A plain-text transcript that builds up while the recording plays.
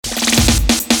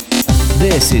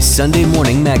This is Sunday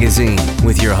Morning Magazine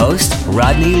with your host,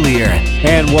 Rodney Lear.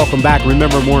 And welcome back.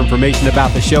 Remember, more information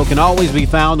about the show can always be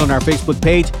found on our Facebook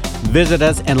page. Visit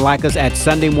us and like us at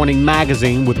Sunday Morning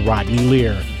Magazine with Rodney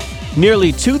Lear.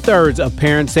 Nearly 2/3 of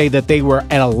parents say that they were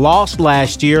at a loss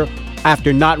last year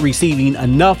after not receiving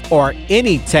enough or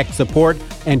any tech support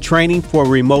and training for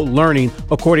remote learning,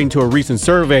 according to a recent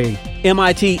survey.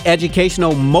 MIT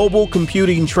educational mobile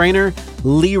computing trainer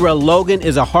Lyra Logan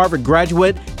is a Harvard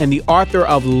graduate and the author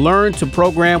of Learn to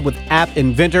Program with App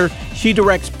Inventor. She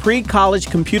directs pre-college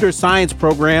computer science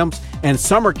programs and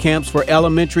summer camps for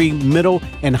elementary, middle,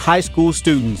 and high school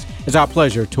students. It's our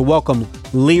pleasure to welcome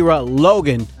Lyra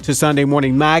Logan to Sunday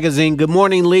Morning Magazine. Good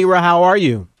morning, Lyra. How are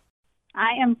you?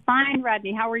 I am fine,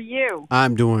 Rodney. How are you?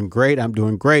 I'm doing great.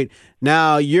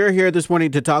 Now, you're here this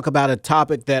morning to talk about a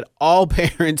topic that all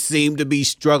parents seem to be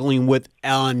struggling with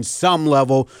on some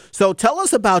level. So tell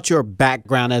us about your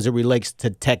background as it relates to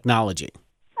technology.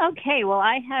 Okay, well,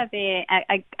 I have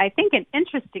I think an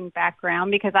interesting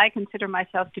background because I consider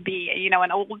myself to be,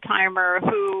 an old-timer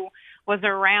who was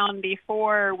around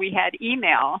before we had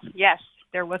email. Yes.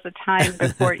 There was a time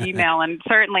before email and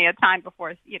certainly a time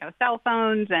before, cell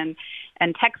phones and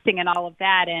texting and all of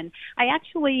that. And I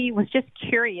actually was just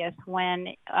curious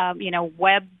when the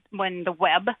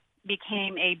web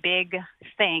became a big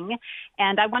thing,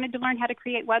 and I wanted to learn how to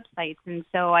create websites. And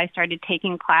so I started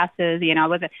taking classes. I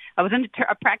was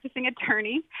a practicing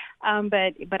attorney,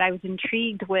 but I was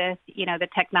intrigued with the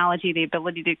technology, the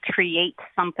ability to create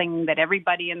something that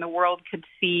everybody in the world could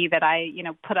see that I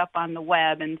put up on the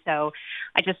web. And so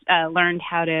I just learned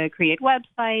how to create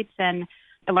websites, and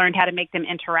I learned how to make them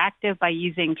interactive by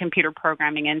using computer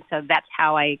programming. And so that's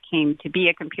how I came to be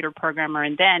a computer programmer.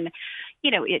 And then,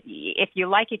 if you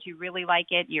like it, you really like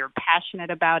it, you're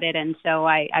passionate about it. And so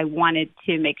I wanted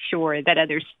to make sure that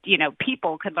others,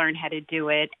 people could learn how to do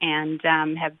it, and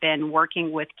have been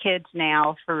working with kids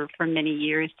now for many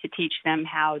years to teach them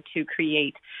how to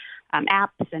create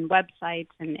apps and websites,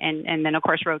 and then, of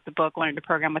course, wrote the book, Learn to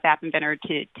Program with App Inventor,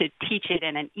 to teach it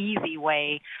in an easy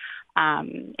way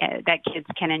that kids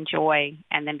can enjoy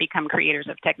and then become creators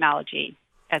of technology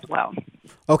as well.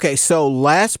 Okay, so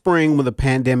last spring when the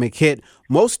pandemic hit,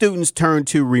 most students turned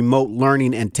to remote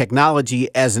learning and technology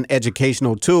as an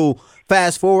educational tool.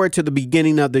 Fast forward to the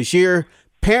beginning of this year,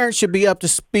 parents should be up to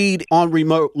speed on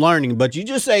remote learning, but you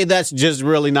just say that's just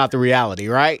really not the reality,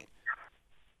 right?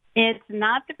 It's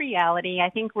not the reality. I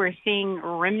think we're seeing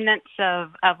remnants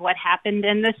of what happened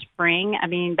in the spring. I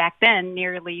mean, back then,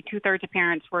 nearly 2/3 of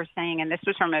parents were saying, and this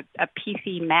was from a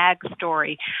PC Mag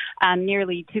story,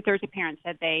 nearly 2/3 of parents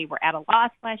said they were at a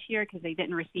loss last year because they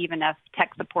didn't receive enough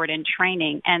tech support and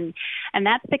training. And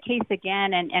that's the case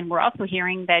again. And we're also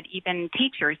hearing that even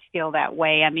teachers feel that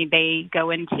way. I mean, they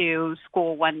go into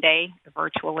school one day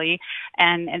virtually,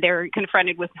 and they're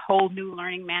confronted with whole new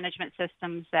learning management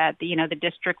systems that, the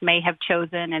district may have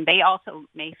chosen, and they also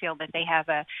may feel that they have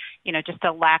just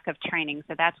a lack of training.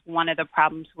 So that's one of the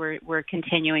problems we're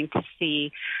continuing to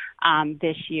see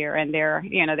this year. And there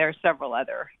are several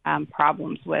other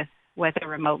problems with the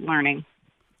remote learning.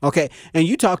 Okay, and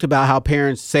you talked about how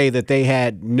parents say that they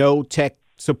had no tech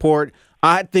support.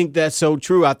 I think that's so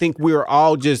true. I think we were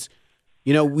all just,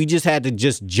 we just had to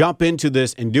just jump into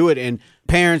this and do it. And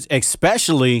parents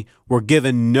especially were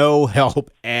given no help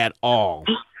at all.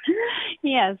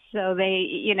 Yes, so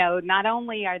they, not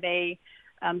only are they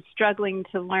struggling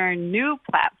to learn new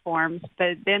platforms,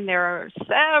 but then there are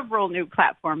several new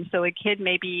platforms. So a kid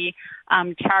may be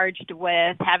charged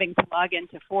with having to log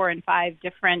into 4 and 5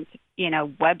 different,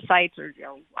 websites or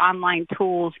online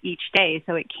tools each day.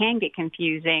 So it can get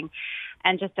confusing.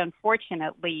 And just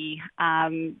unfortunately,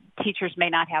 teachers may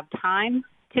not have time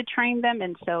to train them.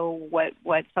 And so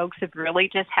what folks have really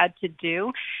just had to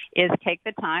do is take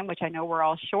the time, which I know we're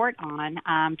all short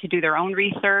on, to do their own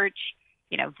research,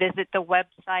 visit the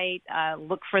website,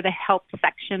 look for the help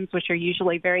sections, which are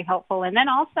usually very helpful. And then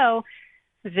also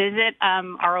visit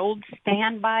our old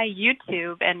standby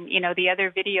YouTube and, the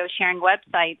other video sharing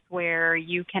websites where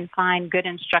you can find good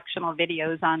instructional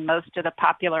videos on most of the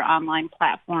popular online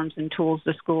platforms and tools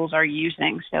the schools are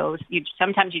using. So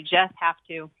sometimes you just have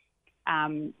to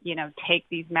take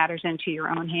these matters into your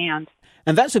own hands.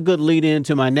 And that's a good lead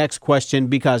into my next question,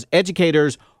 because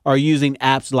educators are using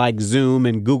apps like Zoom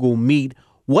and Google Meet.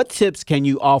 What tips can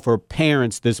you offer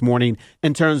parents this morning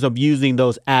in terms of using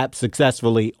those apps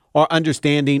successfully, or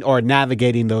understanding or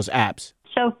navigating those apps?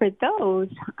 So for those,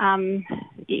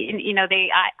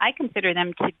 I consider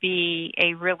them to be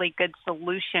a really good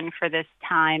solution for this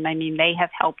time. I mean, they have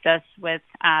helped us with,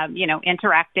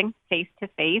 interacting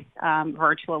face-to-face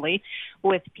virtually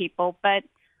with people. But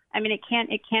I mean,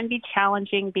 it can be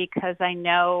challenging because I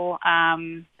know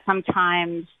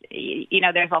sometimes,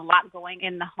 there's a lot going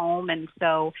in the home. And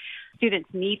so students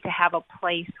need to have a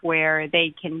place where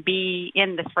they can be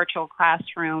in this virtual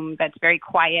classroom that's very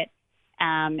quiet.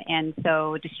 And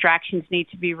so distractions need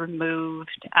to be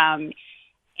removed. And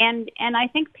I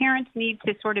think parents need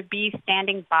to sort of be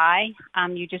standing by.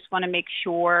 You just want to make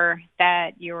sure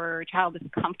that your child is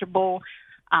comfortable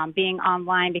being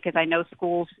online, because I know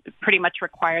schools pretty much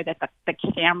require that the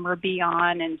camera be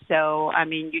on. And so, I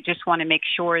mean, you just want to make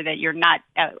sure that you're not,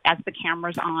 as the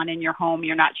camera's on in your home,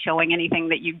 you're not showing anything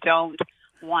that you don't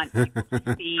want to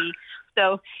see.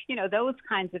 So, those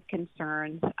kinds of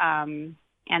concerns. And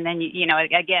then,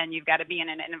 again, you've got to be in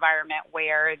an environment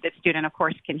where the student, of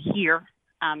course, can hear.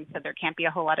 So there can't be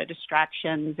a whole lot of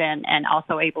distractions, and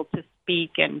also able to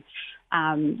speak. And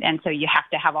so you have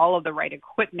to have all of the right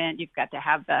equipment. You've got to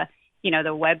have the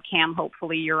webcam.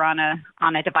 Hopefully you're on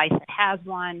a device that has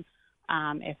one.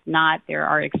 If not, there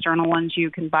are external ones you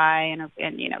can buy, and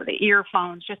the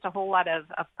earphones. Just a whole lot of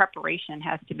preparation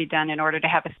has to be done in order to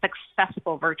have a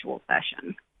successful virtual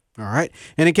session. All right.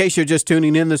 And in case you're just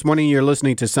tuning in this morning, you're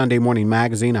listening to Sunday Morning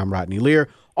Magazine. I'm Rodney Lear.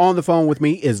 On the phone with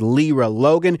me is Lyra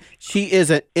Logan. She is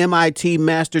an MIT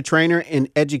master trainer in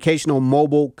educational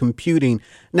mobile computing.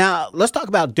 Now, let's talk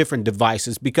about different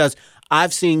devices, because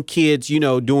I've seen kids,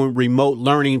 doing remote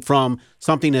learning from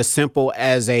something as simple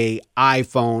as a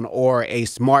iPhone or a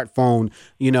smartphone.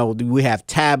 We have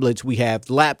tablets, we have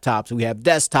laptops, we have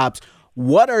desktops.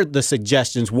 What are the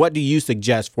suggestions? What do you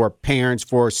suggest for parents,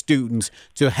 for students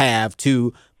to have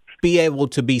to be able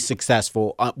to be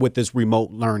successful with this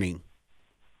remote learning?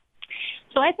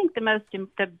 So I think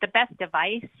the best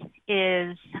device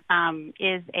is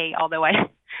although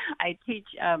I teach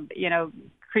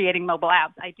creating mobile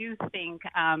apps, I do think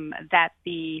that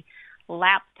the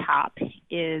laptop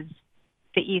is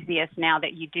the easiest now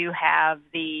that you do have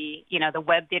the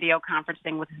web video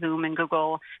conferencing with Zoom and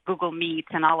Google Meet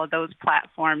and all of those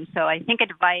platforms. So I think a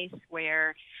device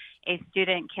where a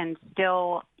student can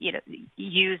still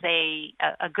use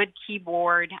a good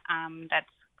keyboard that's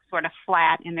sort of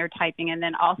flat in their typing, and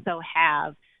then also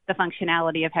have the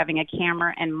functionality of having a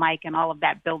camera and mic and all of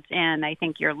that built in. I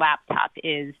think your laptop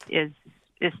is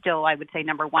still, I would say,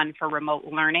 number one for remote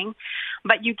learning.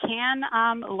 But you can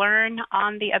learn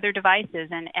on the other devices.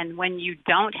 And when you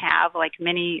don't have, like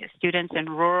many students in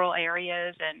rural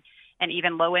areas and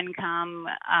even low-income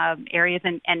areas,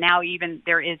 and now even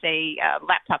there is a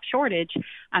laptop shortage,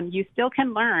 you still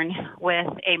can learn with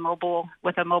a mobile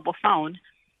phone.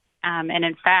 And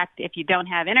in fact, if you don't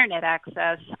have internet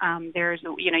access,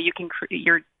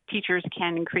 your teachers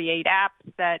can create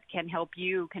apps that can help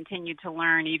you continue to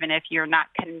learn, even if you're not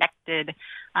connected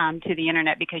to the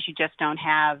internet, because you just don't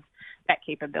have that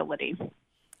capability.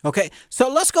 Okay, so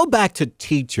let's go back to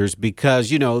teachers, because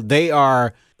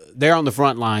they're on the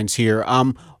front lines here.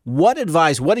 What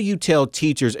do you tell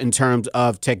teachers in terms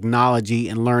of technology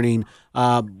and learning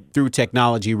through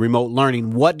technology, remote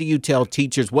learning? What do you tell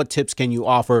teachers? What tips can you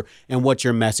offer, and what's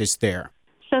your message there?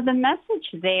 So the message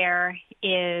there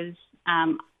is,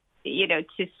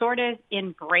 to sort of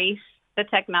embrace the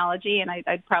technology, and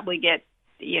I'd probably get,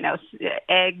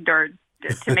 egged or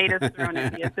tomatoes thrown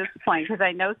at me at this point, because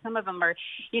I know some of them are,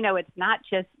 it's not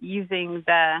just using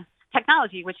the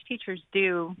technology, which teachers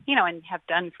do, and have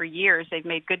done for years. They've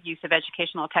made good use of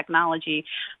educational technology,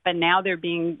 but now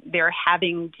they're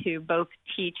having to both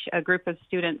teach a group of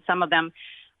students, some of them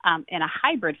in a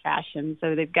hybrid fashion.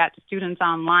 So they've got students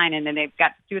online, and then they've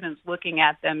got students looking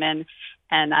at them. And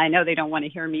I know they don't want to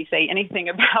hear me say anything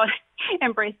about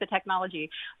embrace the technology,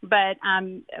 but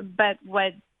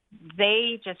what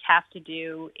they just have to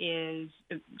do is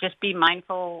just be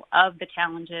mindful of the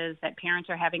challenges that parents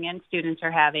are having and students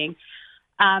are having,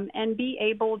 and be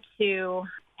able to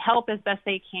help as best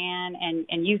they can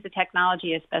and use the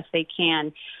technology as best they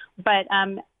can. But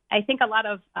I think a lot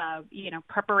of,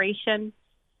 preparation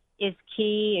is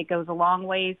key. It goes a long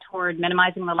way toward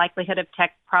minimizing the likelihood of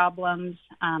tech problems,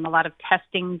 a lot of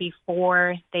testing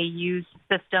before they use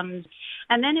systems.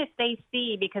 And then if they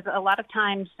see, because a lot of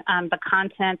times the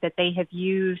content that they have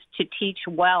used to teach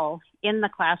well in the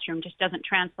classroom just doesn't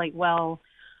translate well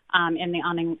in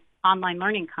the online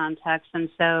learning context. And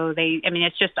so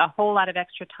it's just a whole lot of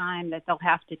extra time that they'll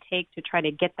have to take to try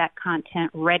to get that content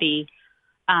ready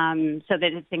so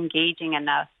that it's engaging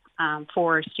enough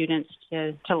for students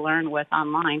to learn with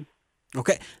online.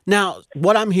 Okay. Now,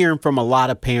 what I'm hearing from a lot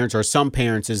of parents, or some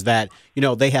parents, is that,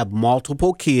 they have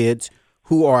multiple kids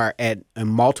who are at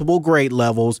multiple grade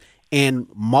levels and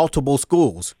multiple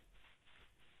schools.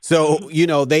 So,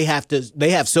 they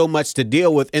have so much to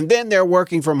deal with, and then they're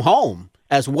working from home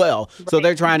as well. So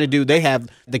they're trying to they have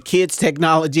the kids'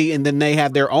 technology, and then they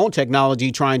have their own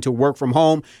technology trying to work from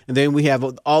home. And then we have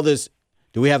all this,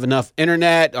 do we have enough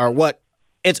internet or what?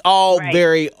 It's all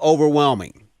very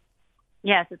overwhelming.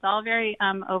 Yes, it's all very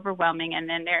overwhelming, and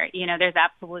then there's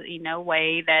absolutely no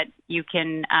way that you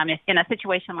can, if in a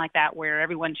situation like that where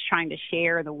everyone's trying to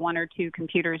share the one or two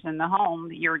computers in the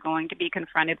home, you're going to be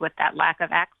confronted with that lack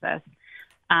of access.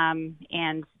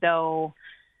 And so,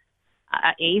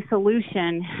 a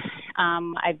solution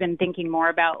I've been thinking more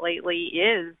about lately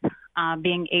is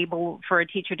being able for a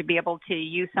teacher to be able to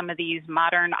use some of these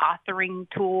modern authoring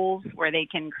tools where they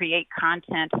can create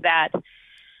content that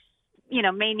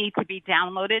may need to be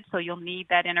downloaded. So you'll need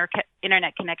that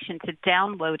internet connection to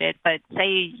download it. But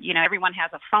say, everyone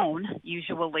has a phone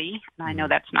usually. And I know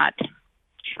that's not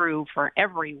true for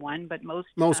everyone, but most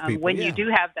people, when you do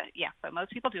have that, but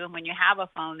most people do. And when you have a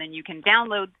phone, then you can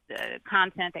download the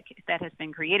content that has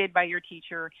been created by your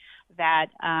teacher that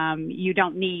you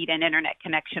don't need an internet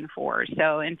connection for.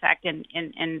 So in fact, in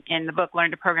the book,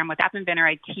 Learn to Program with App Inventor,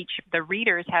 I teach the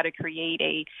readers how to create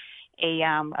a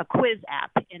quiz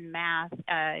app in math.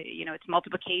 It's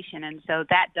multiplication, and so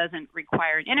that doesn't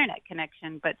require an internet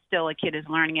connection, but still a kid is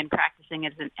learning and practicing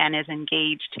and is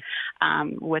engaged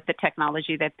with the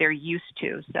technology that they're used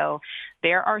to. So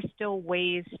there are still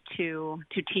ways to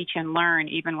teach and learn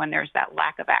even when there's that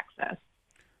lack of access.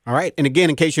 All right. And again,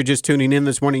 in case you're just tuning in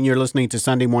this morning, you're listening to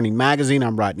Sunday Morning Magazine.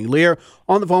 I'm Rodney Lear.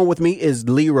 On the phone with me is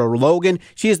Lyra Logan.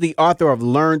 She is the author of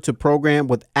Learn to Program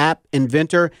with App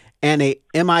Inventor and a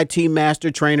MIT Master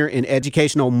Trainer in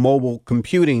Educational Mobile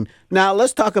Computing. Now,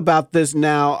 let's talk about this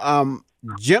now.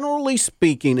 Generally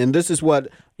speaking, and this is what,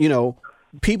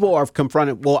 people are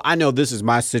confronted. Well, I know this is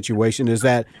my situation, is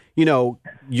that,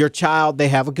 your child, they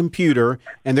have a computer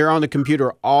and they're on the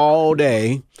computer all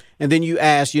day. And then you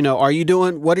ask, what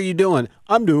are you doing?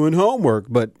 I'm doing homework,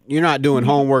 but you're not doing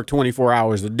homework 24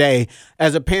 hours a day.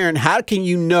 As a parent, how can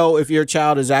you know if your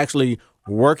child is actually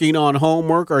working on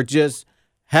homework or just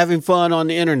having fun on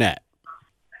the internet?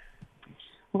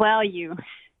 Well,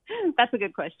 that's a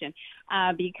good question,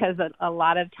 because a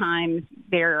lot of times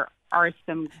there are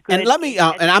some good. And let me,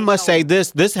 and I must say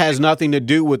this has nothing to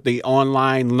do with the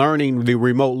online learning, the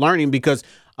remote learning, because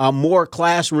more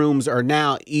classrooms are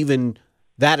now, even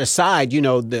that aside,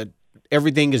 that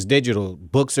everything is digital.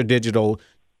 Books are digital.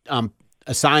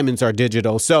 Assignments are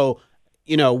digital. So,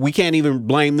 we can't even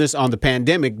blame this on the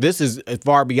pandemic. This is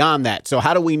far beyond that. So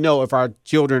how do we know if our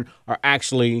children are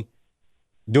actually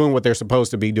doing what they're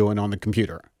supposed to be doing on the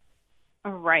computer?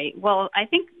 Right. Well, I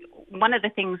think one of the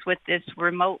things with this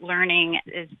remote learning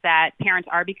is that parents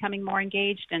are becoming more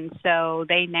engaged. And so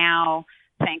they now,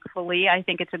 thankfully, I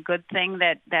think it's a good thing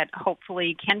that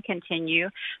hopefully can continue.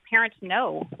 Parents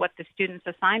know what the students'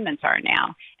 assignments are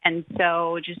now. And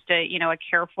so just a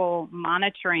careful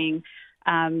monitoring.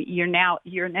 You're now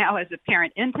as a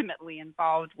parent intimately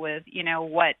involved with,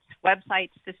 what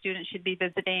websites the student should be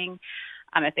visiting.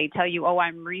 If they tell you,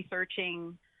 I'm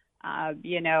researching,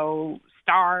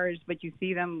 stars, but you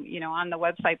see them, on the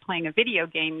website playing a video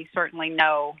game, you certainly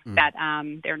know that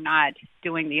they're not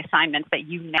doing the assignments that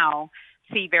you now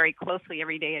see very closely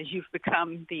every day as you've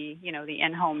become the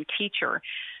in-home teacher.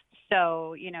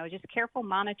 So, just careful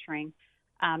monitoring.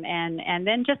 And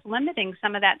then just limiting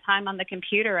some of that time on the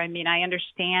computer. I mean, I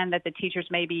understand that the teachers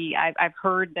I've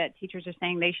heard that teachers are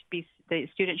saying the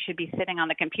students should be sitting on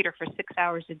the computer for 6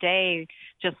 hours a day,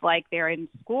 just like they're in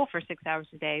school for 6 hours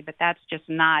a day. But that's just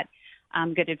not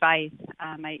good advice.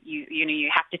 You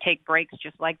have to take breaks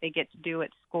just like they get to do at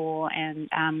school, and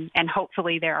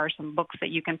hopefully there are some books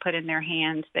that you can put in their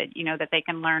hands that that they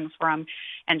can learn from,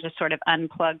 and just sort of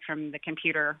unplug from the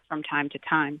computer from time to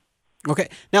time. Okay.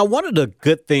 Now, one of the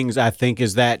good things I think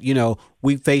is that,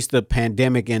 we face the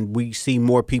pandemic and we see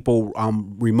more people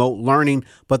remote learning.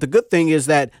 But the good thing is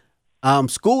that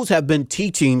schools have been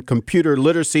teaching computer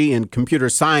literacy and computer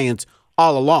science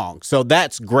all along. So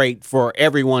that's great for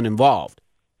everyone involved.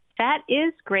 That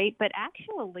is great. But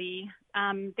actually,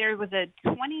 there was a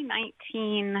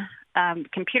 2019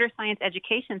 computer science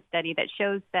education study that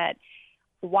shows that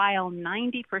while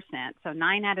 90%, so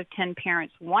 9 out of 10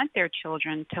 parents want their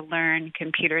children to learn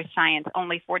computer science,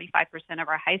 only 45% of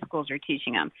our high schools are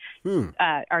teaching them,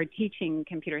 are teaching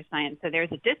computer science. So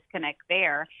there's a disconnect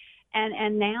there.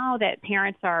 And now that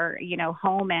parents are,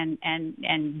 home and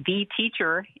the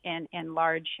teacher in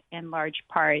large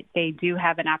part, they do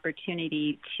have an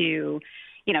opportunity to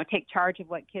take charge of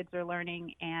what kids are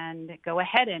learning and go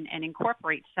ahead and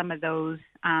incorporate some of those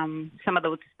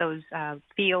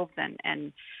fields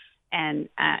and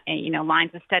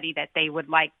lines of study that they would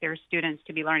like their students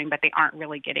to be learning, but they aren't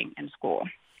really getting in school.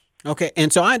 Okay,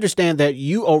 and so I understand that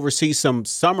you oversee some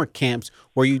summer camps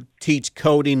where you teach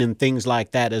coding and things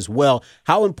like that as well.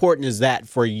 How important is that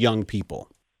for young people?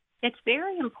 It's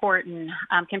very important.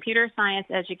 Computer science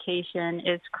education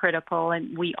is critical,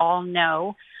 and we all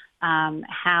know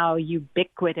how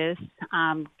ubiquitous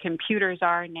computers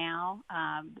are now,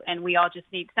 and we all just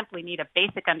simply need a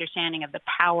basic understanding of the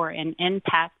power and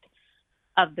impact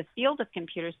of the field of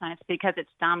computer science because it's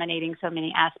dominating so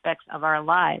many aspects of our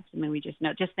lives. I mean, we just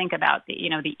think about the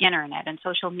internet and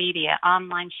social media,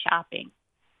 online shopping,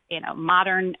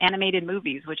 modern animated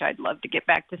movies, which I'd love to get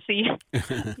back to see,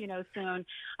 soon,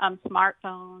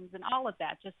 smartphones and all of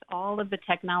that, just all of the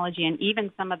technology and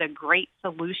even some of the great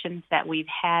solutions that we've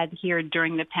had here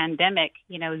during the pandemic,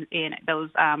 in those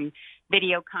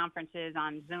video conferences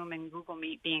on Zoom and Google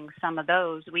Meet being some of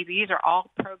those. These are all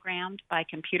programmed by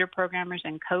computer programmers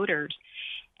and coders.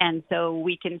 And so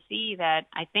we can see that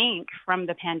I think from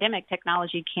the pandemic,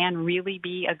 technology can really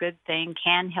be a good thing,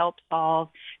 can help solve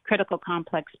critical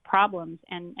complex problems.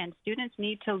 And students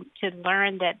need to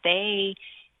learn that they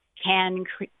can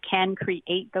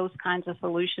create those kinds of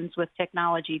solutions with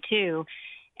technology too.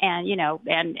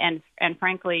 And, and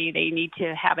frankly, they need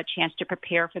to have a chance to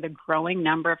prepare for the growing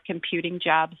number of computing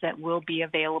jobs that will be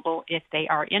available if they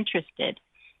are interested.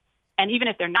 And even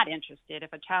if they're not interested,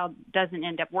 if a child doesn't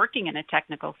end up working in a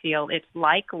technical field, it's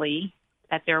likely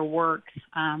that their work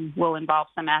will involve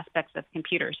some aspects of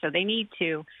computers. So they need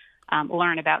to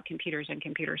learn about computers and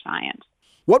computer science.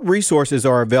 What resources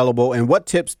are available and what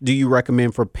tips do you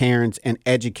recommend for parents and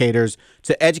educators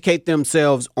to educate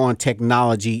themselves on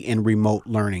technology and remote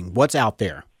learning? What's out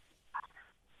there?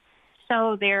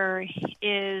 So there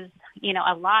is,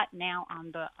 a lot now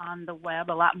on the web,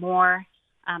 a lot more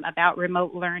about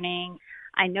remote learning.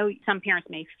 I know some parents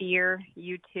may fear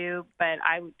YouTube, but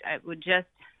I would just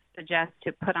suggest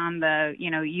to put on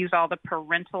use all the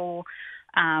parental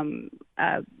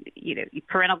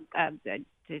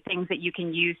things that you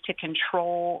can use to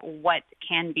control what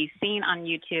can be seen on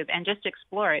YouTube and just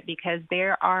explore it because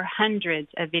there are hundreds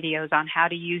of videos on how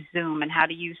to use Zoom and how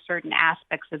to use certain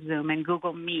aspects of Zoom and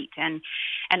Google Meet and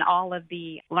all of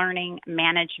the learning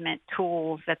management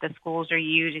tools that the schools are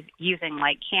using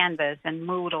like Canvas and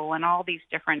Moodle and all these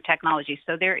different technologies.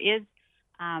 So there is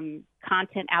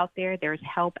content out there. There's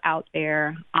help out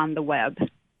there on the web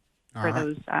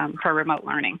for remote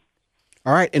learning.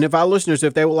 All right. And if our listeners,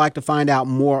 if they would like to find out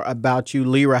more about you,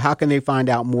 Lyra, how can they find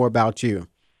out more about you?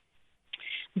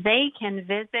 They can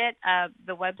visit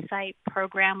the website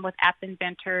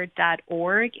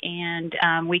programwithAppInventor.org, and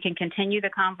we can continue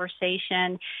the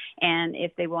conversation. And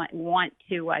if they want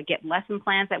to get lesson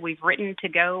plans that we've written to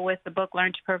go with the book,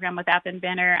 Learn to Program with App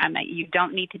Inventor, you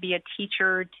don't need to be a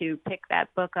teacher to pick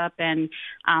that book up and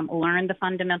learn the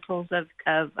fundamentals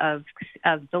of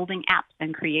building apps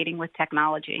and creating with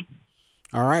technology.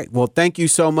 All right. Well, thank you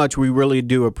so much. We really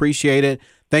do appreciate it.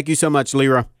 Thank you so much,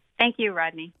 Lyra. Thank you,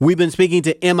 Rodney. We've been speaking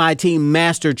to MIT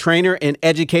Master Trainer in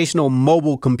Educational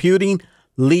Mobile Computing,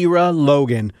 Lyra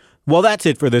Logan. Well, that's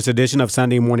it for this edition of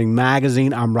Sunday Morning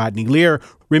Magazine. I'm Rodney Lear.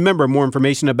 Remember, more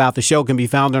information about the show can be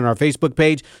found on our Facebook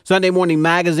page, Sunday Morning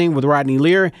Magazine with Rodney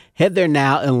Lear. Head there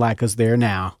now and like us there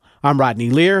now. I'm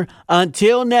Rodney Lear.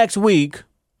 Until next week,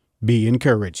 be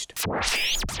encouraged.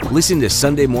 Listen to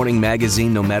Sunday Morning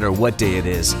Magazine no matter what day it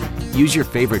is. Use your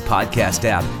favorite podcast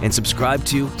app and subscribe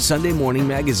to Sunday Morning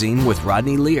Magazine with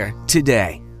Rodney Lear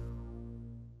today.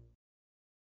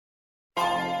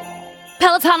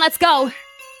 Peloton, let's go!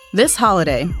 This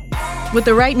holiday, with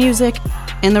the right music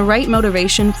and the right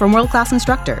motivation from world-class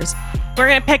instructors, we're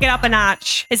going to pick it up a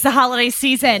notch. It's the holiday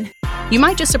season. You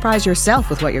might just surprise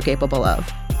yourself with what you're capable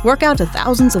of. Work out to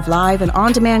thousands of live and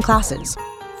on-demand classes,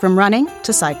 from running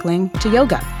to cycling to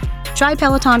yoga. Try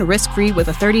Peloton risk-free with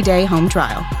a 30-day home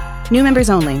trial. New members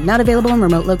only, not available in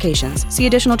remote locations. See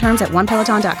additional terms at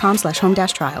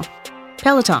onepeloton.com/home-trial.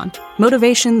 Peloton,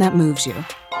 motivation that moves you.